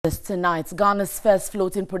Tonight, Ghana's first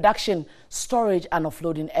floating production, storage and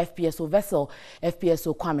offloading FPSO vessel,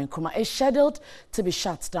 FPSO Kwame Nkrumah, is scheduled to be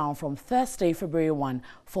shut down from Thursday, February 1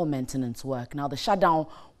 for maintenance work. Now, the shutdown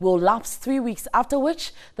will lapse 3 weeks, after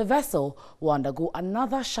which the vessel will undergo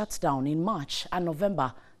another shutdown in March and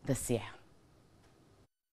November this year.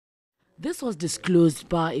 This was disclosed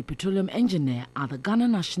by a petroleum engineer at the Ghana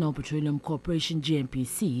National Petroleum Corporation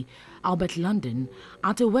GNPC, Albert London,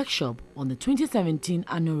 at a workshop on the 2017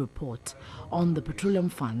 annual report on the petroleum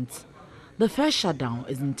funds. The first shutdown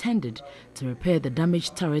is intended to repair the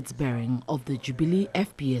damaged turret bearing of the Jubilee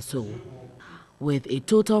FPSO. With a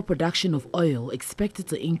total production of oil expected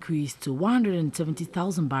to increase to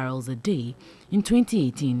 170,000 barrels a day in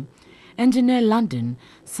 2018, Engineer London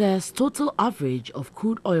says total average of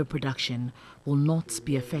crude oil production will not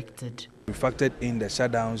be affected. We factored in the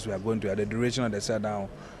shutdowns we are going to have, the duration of the shutdown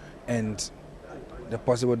and the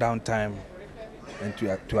possible downtime, and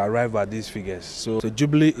to arrive at these figures. So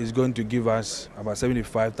Jubilee is going to give us about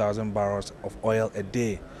 75,000 barrels of oil a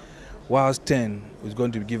day, whilst 10 is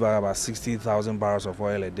going to give us about 60,000 barrels of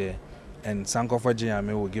oil a day. And Sankofa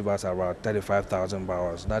GMA will give us about 35,000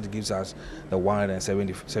 barrels. That gives us the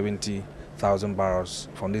 170,000 barrels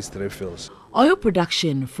from these three fields. Oil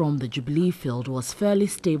production from the Jubilee field was fairly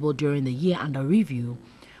stable during the year under review,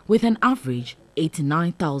 with an average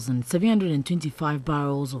 89,725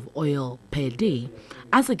 barrels of oil per day,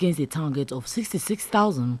 as against a target of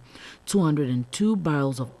 66,202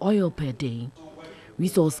 barrels of oil per day.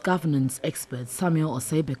 Resource governance expert Samuel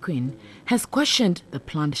Osei-Bequin has questioned the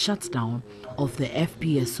planned shutdown of the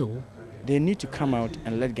FPSO. They need to come out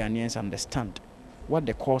and let Ghanaians understand what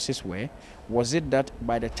the causes were. Was it that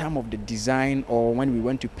by the time of the design or when we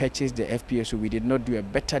went to purchase the FPSO, we did not do a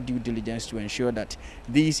better due diligence to ensure that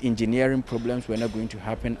these engineering problems were not going to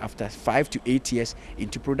happen after 5 to 8 years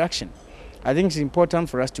into production? I think it's important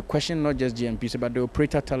for us to question not just GNPC but the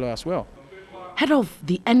operator Tullow as well. Head of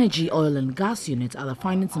the Energy, Oil and Gas Unit at the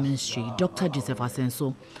Finance Ministry, Dr. Joseph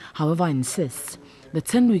Asenso, however, insists the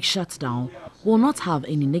 10-week shutdown will not have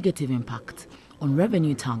any negative impact on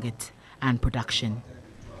revenue target and production.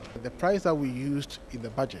 The price that we used in the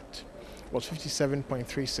budget was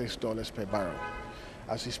 $57.36 per barrel.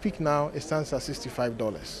 As we speak now, it stands at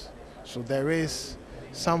 $65. So there is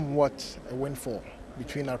somewhat a windfall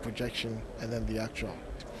between our projection and then the actual.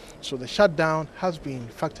 So the shutdown has been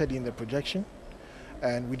factored in the projection,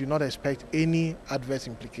 and we do not expect any adverse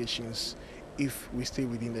implications if we stay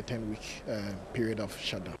within the 10-week period of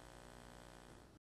shutdown.